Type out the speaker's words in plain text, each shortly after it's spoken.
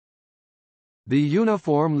The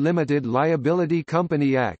Uniform Limited Liability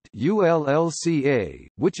Company Act (ULLCA),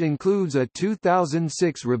 which includes a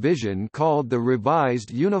 2006 revision called the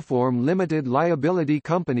Revised Uniform Limited Liability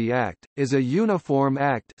Company Act, is a uniform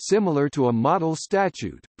act similar to a model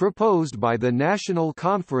statute, proposed by the National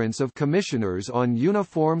Conference of Commissioners on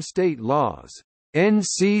Uniform State Laws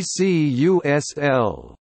 (NCCUSL),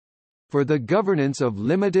 for the governance of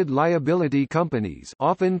limited liability companies,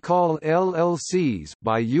 often called LLCs,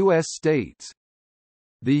 by U.S. states.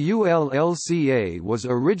 The ULLCA was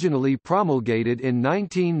originally promulgated in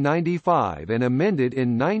 1995 and amended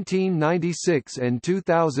in 1996 and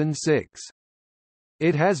 2006.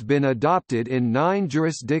 It has been adopted in 9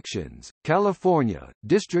 jurisdictions: California,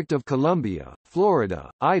 District of Columbia,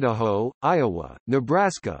 Florida, Idaho, Iowa,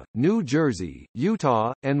 Nebraska, New Jersey,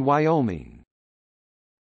 Utah, and Wyoming.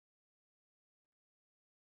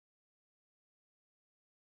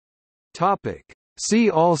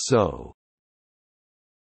 See also: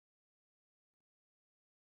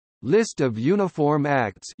 List of Uniform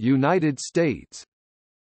Acts, United States.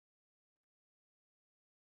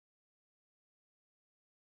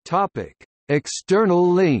 External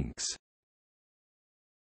links.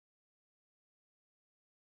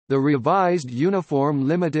 The Revised Uniform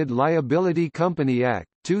Limited Liability Company Act,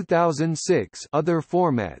 2006, other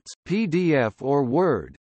formats, PDF or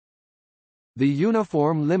Word. The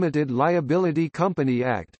Uniform Limited Liability Company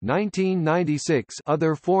Act, 1996,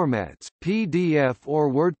 other formats, PDF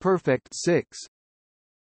or WordPerfect 6.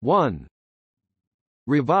 1.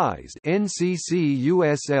 Revised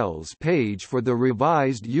NCCUSL's page for the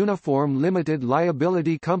Revised Uniform Limited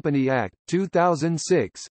Liability Company Act,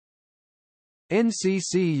 2006.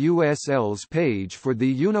 NCCUSL's page for the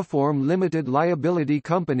Uniform Limited Liability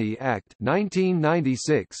Company Act,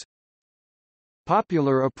 1996.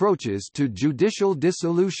 Popular approaches to judicial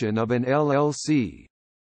dissolution of an LLC.